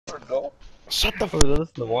No. Shut the I haven't done this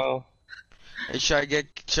in a while. Hey, should I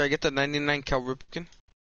get the 99 cal Ripken?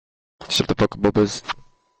 Shut the fuck up, Bubba's.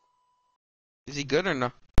 Is he good or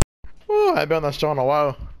no? Ooh, I've been on that show in a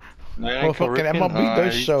while. 99 cal Motherfucking Ripken? MLB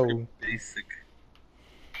does He's show. pretty basic.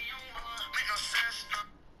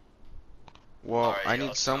 Well, I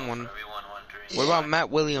need someone. What about Matt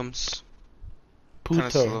Williams? Kinda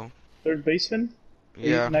Puto. slow. Third baseman?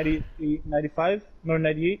 Yeah. 95? No,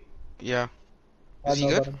 98? Yeah. I Is he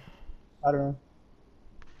don't know good? about him. I don't know.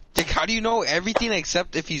 Dick, how do you know everything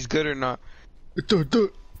except if he's good or not? He keeps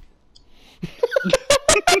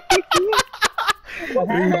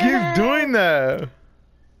doing that.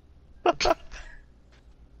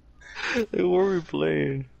 Hey, what are we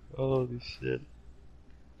playing? Holy shit.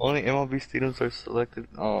 Only MLB stadiums are selected.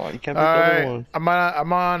 Oh, you can't pick other Alright, ones. I'm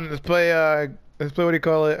on. Let's play. What do you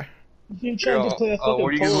call it? You can try to just play a where fucking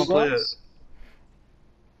are you guys Polo gonna play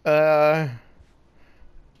Grounds.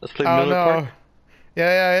 Let's play I don't Miller know. Park.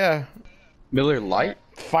 Yeah. Miller Lite?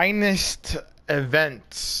 Finest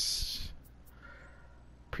events.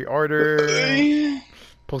 Pre-order.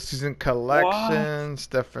 Postseason collection.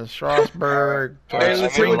 Stefan Strasburg. Hey,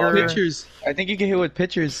 let's hit with Springer. pictures. I think you can hit with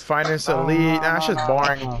pictures. Finest elite. Nah, that's just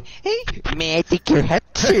boring. Hey, may I take your hat,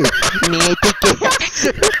 sir? May I take your hat,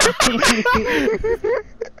 sir?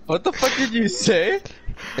 What the fuck did you say?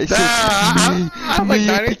 I said, I'm like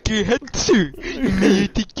may I 90. take your hat, sir? May I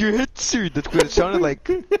take your hat, sir? That's what it sounded like.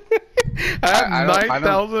 I have I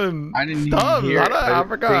don't- 9,000 I didn't even stubs. hear it, I but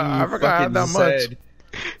forgot. I forgot I had that much.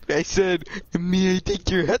 I said, may I take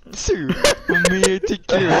your hat, sir? May I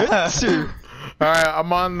take your hat, sir? Alright,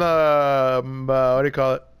 I'm on the what do you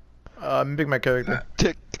call it? Let me pick my character.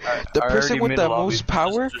 Tick. The I person already with made the a lobby. most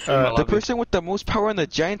power, Just join my the lobby. person with the most power on the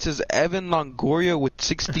Giants is Evan Longoria with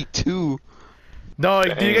 62. No, you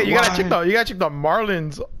gotta Why? check the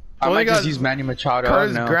Marlins. I Only might just got use Manny Machado.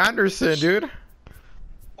 Curtis No. Granderson, dude.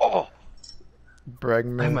 Oh,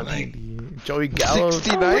 Bregman, I'm a 90. Joey Gallo,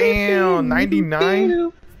 69? damn,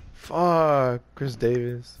 99. Fuck, Chris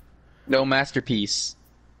Davis. No masterpiece.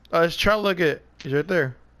 Let's try to look at. He's right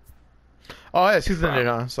there. Oh yeah, he's in it,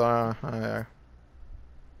 huh? So, yeah.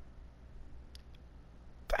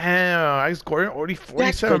 Damn, I scored already That's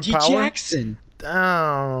 47 Reggie power. Jackson.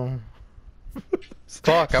 Damn.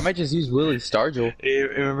 Fuck, I might just use Willie Stargell. hey,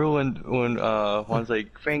 remember when Juan's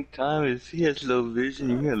like, Frank Thomas, he has low vision,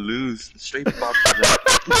 you're gonna lose. Straight pop.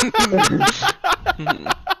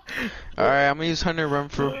 Alright, I'm gonna use Hunter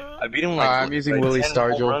Renfro. I beat him like I'm using Willie 10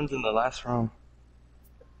 home Stargell. runs in the last round.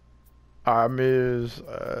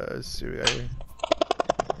 Let's see what we got here.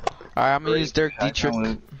 Alright, I'm gonna use Derek Pat Dietrich.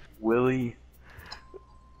 Allen, Willie.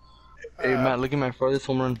 Hey Matt, look at my farthest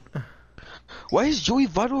home run. Why is Joey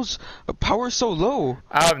Votto's power so low?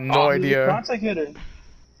 I have no He's a idea. contact hitter.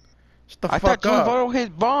 Shut the I fuck thought Joey up. Votto hit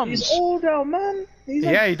He's bombs. old now, man. He's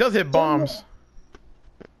Yeah, like, he does hit bombs.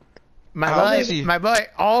 My How boy, is he? my boy.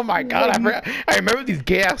 Oh my god, I forgot. I remember these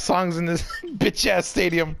gay ass songs in this bitch ass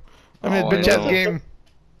stadium. I mean, Oh, bitch I ass know. game.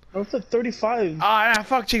 what's the 35? Ah,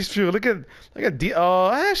 fuck Chase Field. Look at D.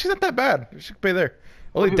 Oh, she's not that bad. You should play there.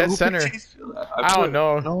 Only dead Who picked center. Chase? I don't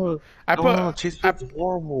know. No, I put. no, Chase Field's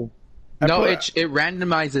horrible. No, put- it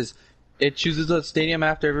randomizes. It chooses a stadium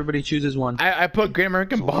after everybody chooses one. I put Great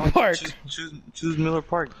American Ballpark. Choose Miller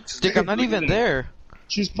Park. Dick, I'm not even there.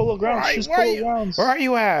 Choose Polo Grounds. Why- Choose why are Polo you- Grounds. Where are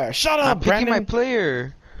you at? Shut I'm up, picking my Brandon.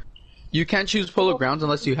 player. You can't choose Polo Grounds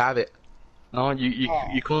unless you have it. No, you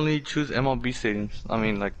can only choose MLB stadiums. I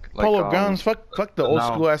mean, like Polo Grounds. Fuck the old no.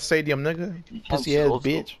 school ass stadium, nigga. You can't pussy choose ass old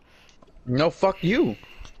school. bitch. No, fuck you.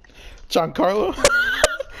 Giancarlo.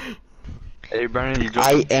 Hey Brandon, you join?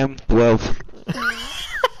 I am 12.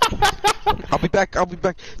 I'll be back.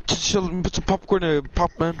 Just chill and put some popcorn in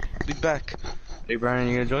pop, man. Be back. Hey Brandon,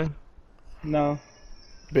 you gonna join? No.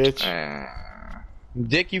 Bitch.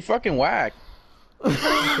 Dick, you fucking whack.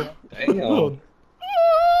 Oh,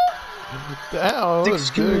 damn. Dick, Dick,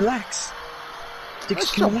 just relax. Dick,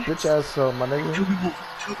 just relax. bitch ass, my nigga.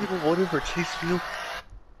 Two people voted for Chase Field.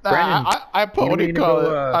 Brandon, I put, what do you gonna call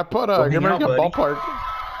go, it? I put go hang American out, buddy? Ballpark.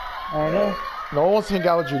 I don't know. No one wants to hang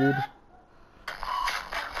out with you, dude.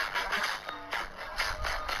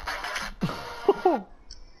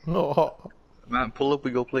 No. Matt, pull up,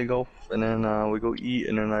 we go play golf, and then we go eat,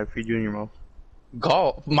 and then I feed you in your mouth.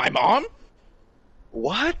 Golf? My mom?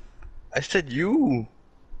 What? I said you.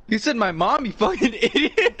 You said my mom, you fucking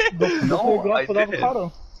idiot. No, Go I for didn't.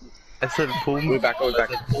 avocado. I said pull me back. I said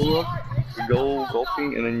pull up, we go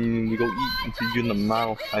golfing, and then we go eat and feed you in the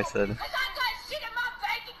mouth. I said. Did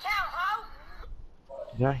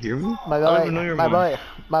you not hear me? My I don't boy, even know your my mom. boy,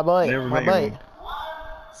 my boy, Never my met your boy. mom.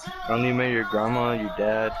 I only met your grandma, your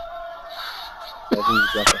dad. I think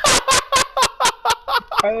he's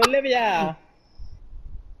drunk. Olivia.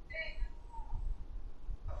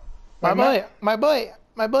 My boy, my boy,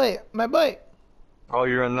 my boy, my boy. Oh,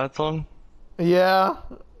 you're on that song? Yeah.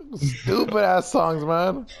 Stupid ass songs,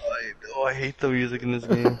 man. I hate the music in this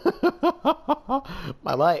game.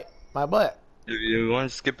 My butt, my butt. If you want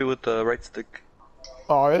to skip it with the right stick,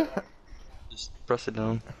 Oh, yeah? just press it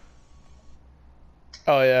down.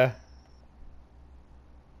 Oh, yeah.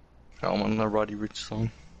 I'm on the Roddy Rich song.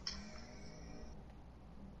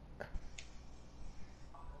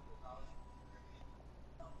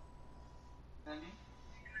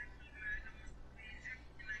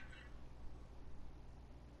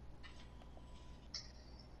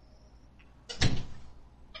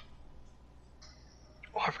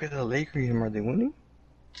 Oh, I forgot the Laker game. Are they winning?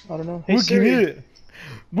 I don't know. Hey We can Siri, hit it.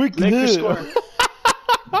 We can Lakers hit score. it.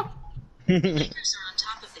 Lakers are on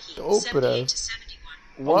top of the heat, Stupid 78 ass. to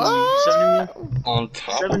 71. What? 71. On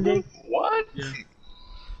top 70. of them? What?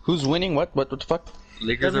 Who's winning? What the fuck?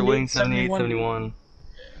 Lakers are winning 78-71.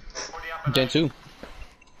 Gen 2.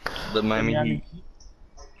 The Miami Heat.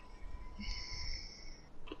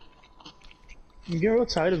 I'm getting real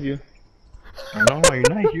tired of you. I know, you're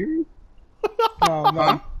not here. No, no.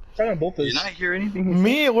 I'm tired of both of You're us. not hear anything.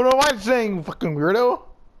 Me? What am I saying, fucking weirdo?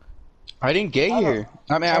 I didn't get here.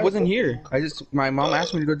 I mean, I wasn't here. My mom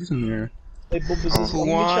asked me to go do something here. Hey, both of us. Who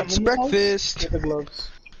wants breakfast? With the gloves.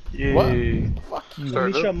 Yay. Fuck you.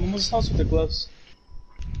 Start Alicia, up. Momo's house with the gloves.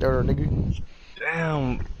 There, nigga.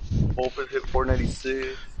 Damn. Opus hit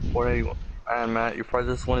 496, 491. And Matt, your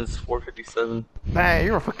farthest one is 457. Man,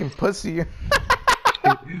 you're a fucking pussy.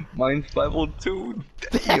 Mine's 502.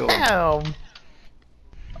 Damn. Damn.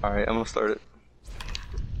 Alright, I'm gonna start it.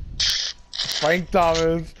 Frank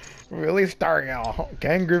Thomas. Really starting out.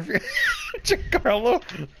 Ken Griffey. Giancarlo.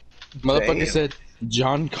 Motherfucker Damn. said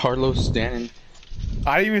John Carlos Stanton.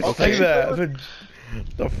 I didn't even say that. I said,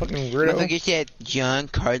 the fucking weirdo. said John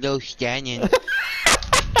Carlos Stanton.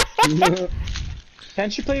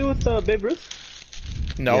 Can't you play with Babe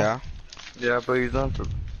Ruth? No. Yeah. Yeah, but he's not.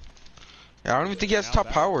 I don't even think he has top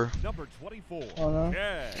power. Number 24. Oh no.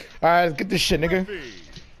 Ken Alright, let's get this shit, nigga. Griffey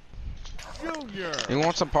Jr. You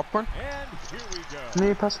want some popcorn? And here we go.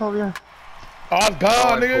 Me, pass it over here. Oh, it's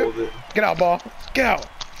gone, I nigga. pulled it. Get out, ball. Get out.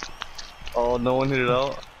 Oh, no one hit it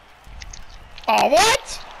out. Oh,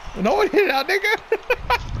 what? No one hit it out,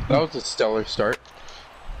 nigga. That was a stellar start.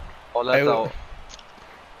 Oh, that's Hey, out.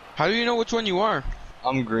 How do you know which one you are?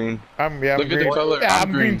 I'm green. I'm Look at green. the color. Yeah, I'm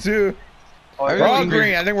I'm green too. Oh, We're all Everything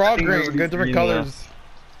green. I think we're all green. everybody's Good different green, yeah. colors.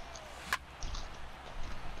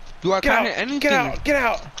 Do I Get kind out. of anything? Get out. Get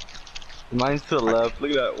out. Mine's to the left.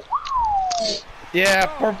 Look at that. Yeah,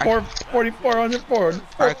 44, 104.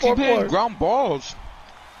 I keep hitting 4. ground balls.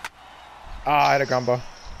 Ah, I had a combo.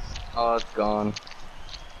 Oh, it's gone.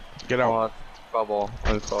 Get out. Oh, it's foul ball.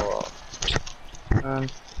 I saw out. Man.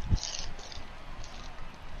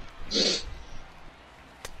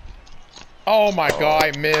 Oh my god,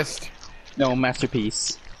 I missed. No,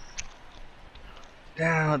 masterpiece.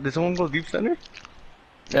 Damn, did someone go deep center?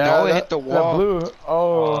 No, it that- hit the that wall. blue.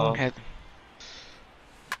 Oh. Head.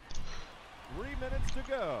 3 minutes to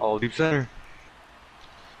go. Oh, deep center.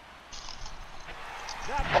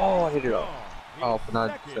 That Oh, I hit it out. gone. Oh, His but not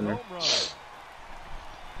second center. home run.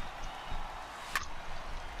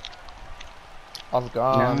 I was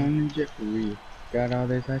gone. Jeffrey. Got all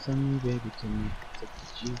this ice on me, baby, to me.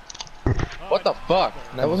 What the fuck?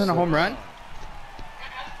 That wasn't a home run?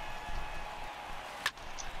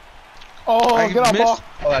 Oh, I get out, missed. ball.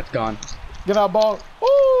 Oh, that's gone. Get out, ball.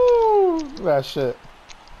 Woo! Look at that shit.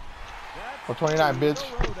 That's For 29, bitch.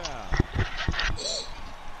 the road out.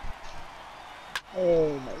 Oh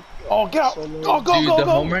my god. Oh, get out. So Go, low. go, Dude, go, the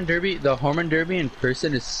go. home run derby in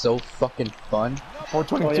person is so fucking fun.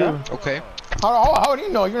 422. Oh, yeah? Okay. How do you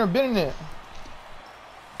know? You've never been in it.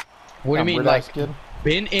 What do you mean, Weird-ass like, kid.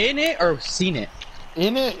 been in it or seen it?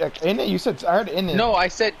 In it? Like, in it? You said, I heard in it. No, I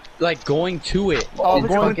said, like, going to it. Oh, It's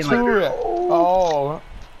going fucking, to like, it. Oh.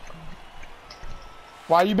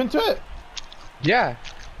 Why you been to it? yeah,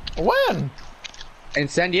 When? in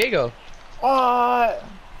San Diego. What?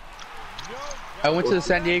 I went to the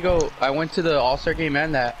San Diego, I went to the All-Star game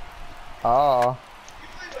and that. Oh.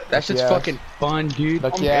 That shit's Yeah. fucking fun, dude.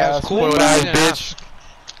 Lucky Yeah, ass, it's cool, spoiled man. ass bitch.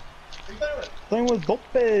 Playing with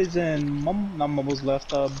Lopez and not Momo's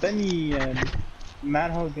left. Benny and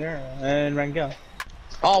Matt Hogera and Rangel.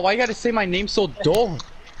 Oh, why you gotta say my name so dull?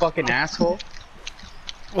 Fucking asshole.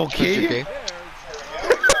 Okay. Okay.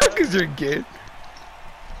 Because you're gay.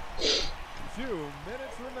 2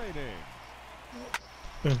 minutes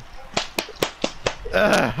remaining.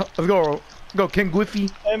 Let's go. Go, King Griffey.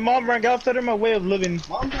 Hey, mom, rank outside of my way of living.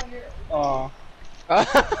 Mom's down here.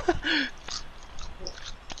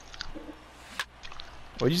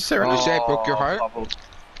 What'd you say? What did you say? Broke your heart?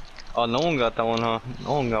 Oh, no one got that one, huh?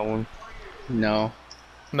 No one got one. No.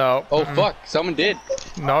 No. Oh fuck, someone did.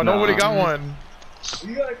 No, nobody got one.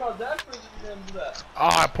 You gotta call dad first if you didn't do that.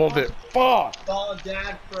 Ah, I pulled it. Fuck. Call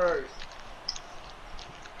dad first.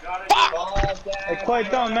 Call dad. Hey,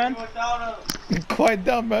 quiet down, man. Quiet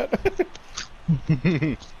down, man.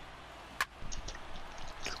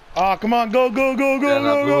 Ah, come on, go, go, go, go, Yeah, that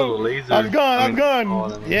go, blue go. little laser. I'm gone, I I'm mean, oh, gone.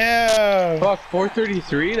 never mind. Yeah. Fuck,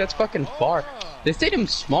 433? That's fucking far. This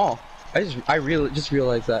stadium's small. I really just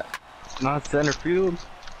realized that. Not center field.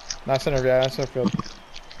 Not center, yeah, not center field.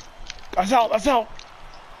 That's out, that's out.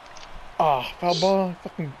 Ah, foul ball,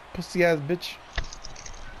 fucking pussy ass bitch.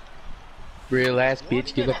 Real ass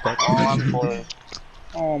bitch, give a fuck. Oh, I'm pulling.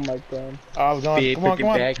 Oh my god. I was gone. Big Come on, freaking come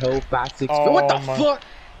on. bag, hoe, 5, 6. Oh, What the my- fuck?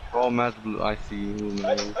 Oh, Matt's blue. I see you. Who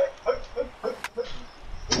knows?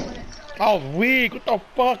 I was weak. What the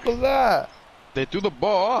fuck was that? They threw the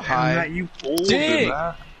ball high. Matt, you pulled Dick. it,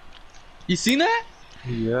 Matt. You seen that?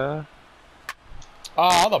 Yeah.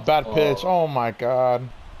 Ah, that was a bad pitch. Oh my god.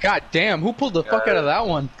 God damn, who pulled the fuck out of that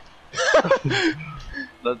one?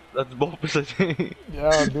 That's Bulbous, I think.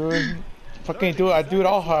 Yeah, dude. Fucking do it. I do it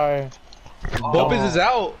all high. Bopez is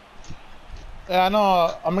out. Yeah, I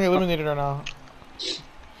know. I'm gonna get eliminated right now.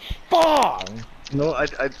 Fuck! No,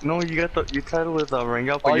 no. You got your title with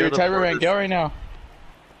Rangel. Oh, you're Tyler Rangel right now.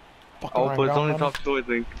 Fucking Oh, but it's Rangel, only man. top 2, I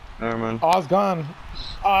think. Never mind. Oh, I was gone.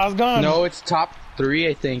 Oh, I was gone. No, it's top 3,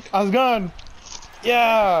 I think. I was gone.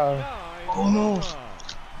 Yeah. Oh no.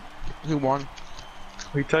 Who won?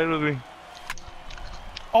 He titled me.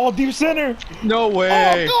 Oh, deep center. No Oh,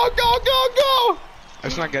 way. go, go, go, go.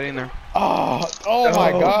 It's not getting there. Oh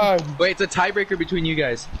my god. Wait, it's a tiebreaker between you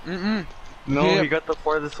guys. Mm-mm. No, Yeah. he got the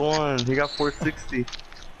farthest one. He got 460.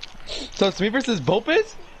 So it's me versus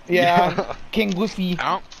Bopez? Yeah. King Goofy.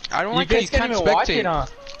 I don't You like that guys you can't can't even watch it, spectate.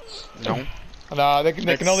 huh? No. Nah, they can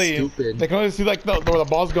That's only stupid. they can only see like where the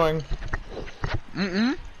ball's going.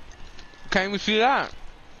 Mm-mm. Can't even see that.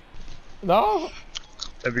 No.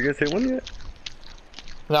 Have you guys hit one yet?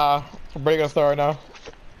 Nah. We're gonna start right now.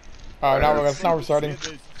 Alright, now we're starting. In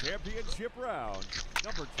this championship round,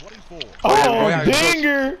 number 24, Oh, yeah,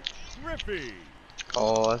 dinger! Griffey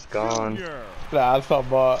Oh, that's gone. Jr. Nah, that's not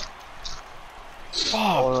bot. Fuck.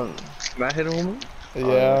 Oh, Matt hit a home run?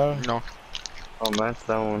 Yeah. No. Oh, Matt's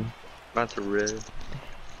that one. Matt's a red.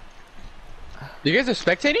 You guys are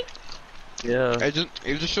spectating? Yeah.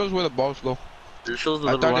 It just shows where the balls go. It shows the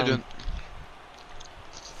I little thought it line. didn't.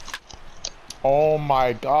 Oh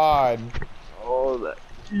my god. Oh,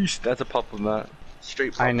 that's a pop of Matt.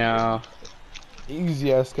 Straight pop. I know.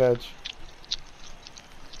 Easy ass catch.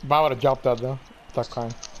 But I would have dropped that though. That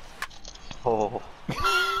kind. Oh.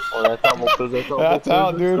 Oh, that's how Mopez. That's how That's Mopez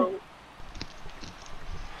out, is, dude. though.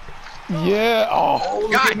 Yeah. Oh,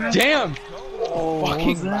 God damn!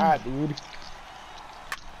 fucking mad, dude.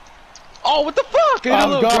 Oh, what the fuck? I hit a I'm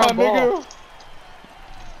little gone, ground ball. nigga.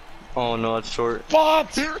 Oh, no, it's short. What?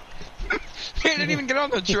 He didn't even get on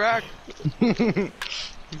the track.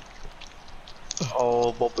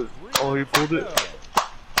 Oh, Mopez. Oh, he pulled it.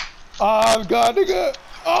 I'm gone, nigga.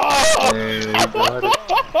 Oh! Hey, he got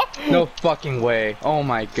it. No fucking way. Oh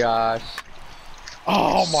my gosh.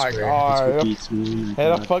 Oh my Swear, god. this beats me.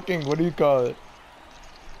 Hey, the fucking, what do you call it?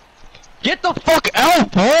 Get the fuck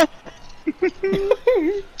out, bro!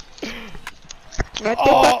 Get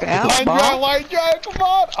Oh, line drive, come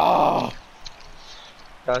on! Oh,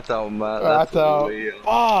 That's out, Matt. that's out. way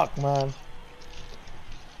out. Fuck, man.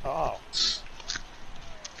 Oh,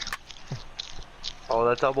 Oh,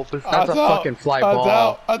 that's out, Mopez. That's a out. fucking fly That's ball.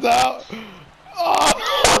 out. That's out.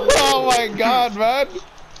 Oh, oh my god, man.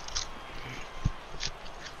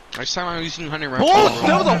 Next time I'm using 100 rounds. Oh,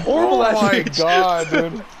 that was a horrible Oh ass my pitch. god,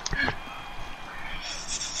 dude.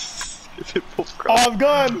 Oh, I'm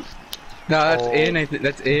gone. No, that's in.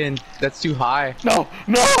 That's in. That's too high. No,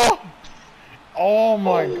 no. Oh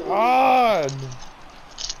my god.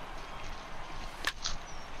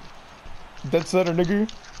 Dead center, nigga.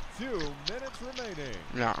 2 minutes remaining.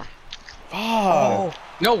 Yeah. Fuck.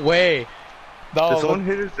 No way. Did No, someone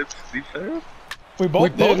hit his deep center? we We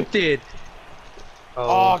both did. both did.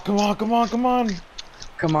 Oh, come on, come on, come on.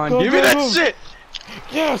 Come on, Go, give me go, that go. shit.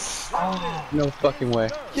 Yes. No fucking way.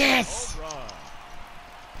 Yes. Run.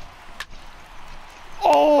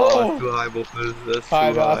 Oh, Oh. that's too high, Mopez. That's too I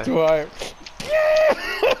high. know, that's too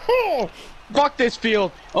high. Fuck this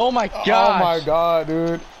field. Oh my Oh gosh. my god,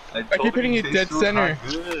 dude. I keep hitting it dead center.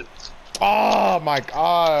 Good. Oh my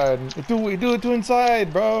god. Do it to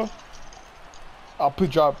inside, bro. I'll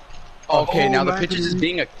put drop. Okay, now the Matt, pitcher's just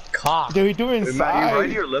being a cock. Dude, he doing Hey, Matt, you inside.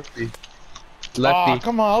 righty or lefty? Lefty. Aw,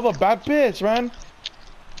 come on, all the bad pitch, man.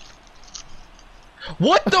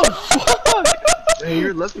 What the fuck? Hey,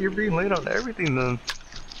 you're lefty. You're being late on everything then.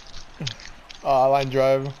 Line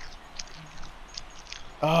drive.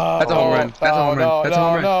 That's a home run. That's a home run. No, That's a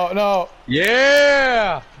home run. no.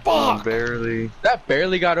 Yeah! Fuck! Barely. That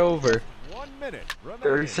barely got over. 1 minute 30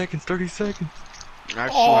 remaining. seconds. 30 seconds.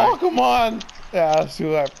 Oh, come on. Yeah, let's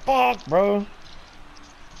do that. Fuck, bro.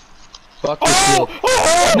 Fuck this Oh, field.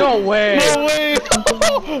 oh, No way! no way.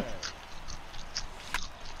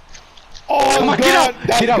 Oh, Come on, God. get out!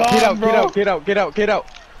 That's Get out, gone, get out, bro. get out, get out, get out, get out.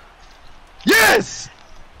 Yes!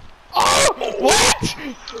 Oh, what?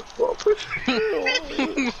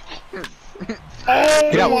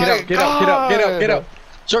 Oh, Get out, my get out, get out, get out, get out, get out.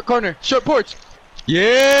 Short corner, short porch.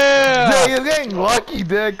 Yeah! Dick, you're getting lucky,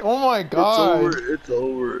 Dick. Oh my It's God. over. It's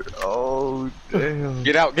over. Oh, damn.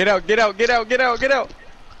 Get out, get out, get out, get out, get out, get out.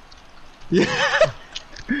 Yeah.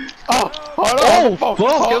 Oh, hold on. Oh, fuck,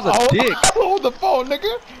 that was a dick. Hold the phone,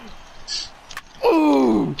 nigga.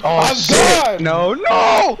 Ooh, Oh, I'm shit. gone. No,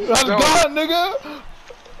 no! I'm No. gone, nigga.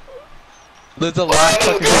 There's a last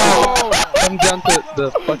fucking Oh. come down to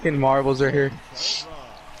the fucking marbles right here.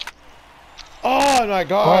 Oh my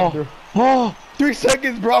God. Oh, 3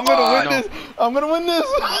 seconds, bro. I'm gonna win no. this. I'm gonna win this.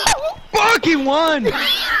 fucking won! You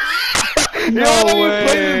No don't even way!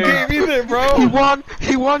 play this game either, bro.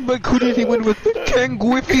 He won, but who did he win with? Ken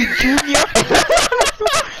Griffey Jr.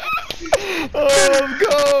 Oh, let's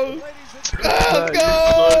go. Let's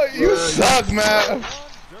go. You suck, man.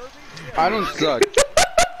 I don't suck.